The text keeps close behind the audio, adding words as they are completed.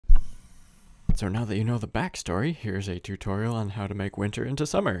So now that you know the backstory, here's a tutorial on how to make winter into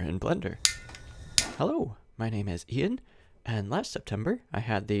summer in Blender. Hello, my name is Ian, and last September I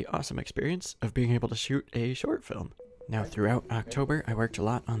had the awesome experience of being able to shoot a short film. Now throughout October I worked a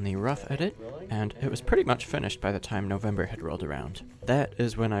lot on the rough edit, and it was pretty much finished by the time November had rolled around. That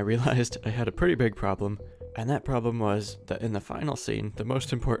is when I realized I had a pretty big problem, and that problem was that in the final scene, the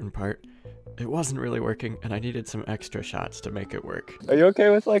most important part, it wasn't really working, and I needed some extra shots to make it work. Are you okay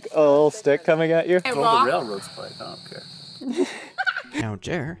with like a little stick coming at you? Roll the railroad spike, I don't care. Now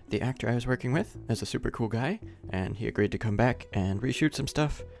Jer, the actor I was working with, is a super cool guy, and he agreed to come back and reshoot some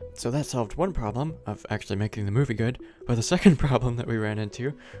stuff. So that solved one problem of actually making the movie good, but the second problem that we ran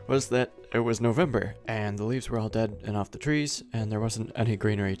into was that it was November, and the leaves were all dead and off the trees, and there wasn't any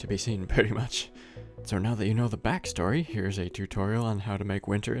greenery to be seen pretty much. So now that you know the backstory, here's a tutorial on how to make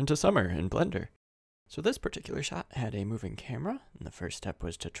winter into summer in Blender. So this particular shot had a moving camera, and the first step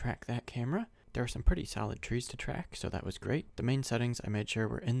was to track that camera. There were some pretty solid trees to track, so that was great. The main settings I made sure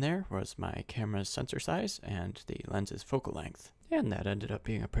were in there was my camera's sensor size and the lens's focal length. And that ended up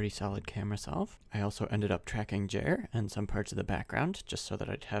being a pretty solid camera solve. I also ended up tracking Jer and some parts of the background, just so that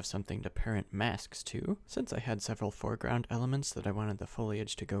I'd have something to parent masks to. Since I had several foreground elements that I wanted the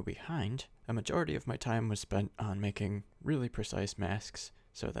foliage to go behind, a majority of my time was spent on making really precise masks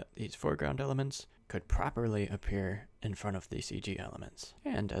so that these foreground elements could properly appear in front of the CG elements.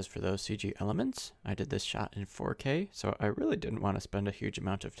 And as for those CG elements, I did this shot in 4K, so I really didn't want to spend a huge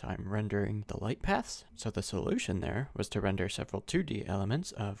amount of time rendering the light paths. So the solution there was to render several 2D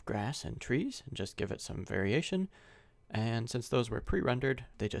elements of grass and trees and just give it some variation. And since those were pre-rendered,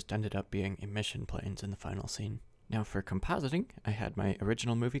 they just ended up being emission planes in the final scene. Now for compositing, I had my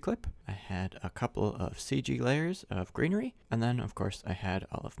original movie clip, I had a couple of CG layers of greenery, and then of course I had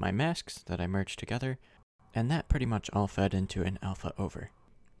all of my masks that I merged together, and that pretty much all fed into an alpha over.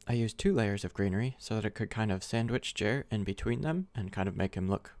 I used 2 layers of greenery so that it could kind of sandwich Jer in between them and kind of make him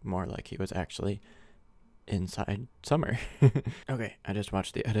look more like he was actually inside summer. Okay, I just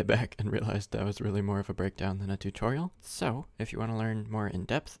watched the edit back and realized that was really more of a breakdown than a tutorial. So, if you want to learn more in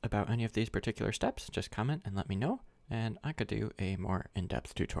depth about any of these particular steps, just comment and let me know, and I could do a more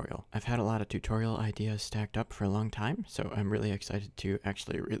in-depth tutorial. I've had a lot of tutorial ideas stacked up for a long time, so I'm really excited to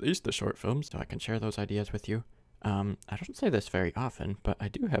actually release the short films so I can share those ideas with you. I don't say this very often, but I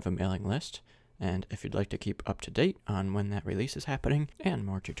do have a mailing list, and if you'd like to keep up to date on when that release is happening and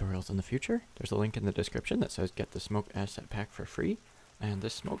more tutorials in the future, there's a link in the description that says get the smoke asset pack for free. And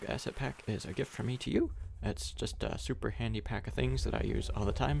this smoke asset pack is a gift from me to you. It's just a super handy pack of things that I use all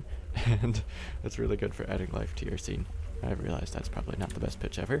the time, and it's really good for adding life to your scene. I realize that's probably not the best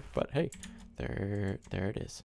pitch ever, but hey, there it is.